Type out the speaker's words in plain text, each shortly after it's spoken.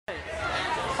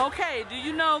Okay, do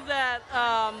you know that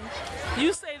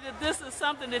you say that this is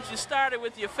something that you started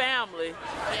with your family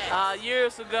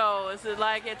years ago? Is it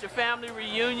like at your family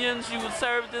reunions you would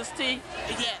serve this tea?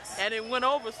 Yes. And it went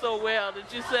over so well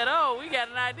that you said, oh, we got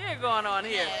an idea going on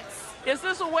here. Yes. Is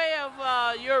this a way of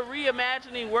your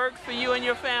reimagining work for you and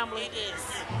your family? It is.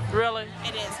 Really?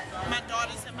 It is. My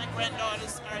daughters and my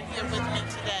granddaughters are here with me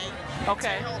today.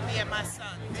 Okay. To help me and my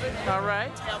son. All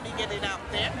right. To help me get it out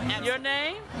there. Absolutely. Your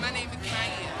name? My name is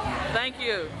Maya. Thank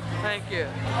you. Thank you.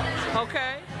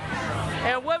 Okay.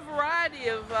 And what variety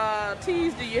of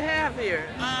teas do you have here?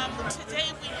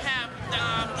 Today we have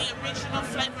the original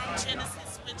flavor of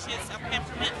Genesis, which is a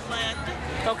peppermint blend.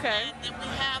 Okay. And then we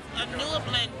have a newer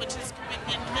blend, which is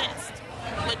Caribbean Mist,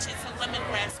 which is a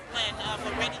lemongrass blend of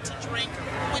a ready-to-drink,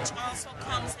 which also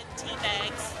comes in tea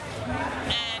bags.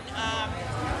 And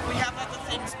we have other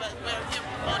things, but we're here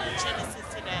promoting Genesis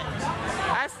today.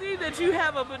 I see that you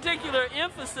have a particular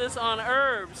emphasis on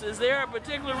herbs. Is there a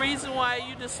particular reason why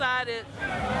you decided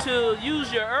to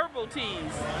use your herbal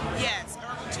teas? Yes,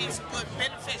 herbal teas are good,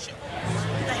 beneficial.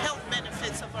 The health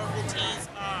benefits of herbal teas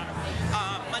are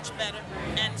much better,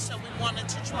 and so we wanted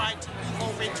to try to move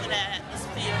over into that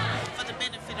atmosphere for the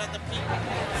benefit of the people,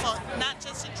 for not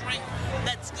just a drink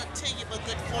that's good to you, but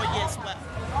good for you as well.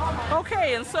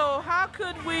 Okay, and so how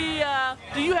could we,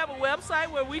 do you have a website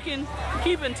where we can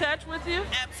keep in touch with you?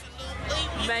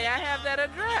 Absolutely. May I have that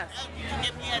address? You can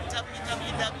get me at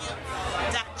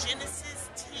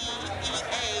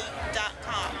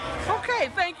www.genesistea.com. Okay,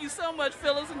 thank you so much,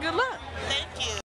 Phyllis, and good luck. Thank you.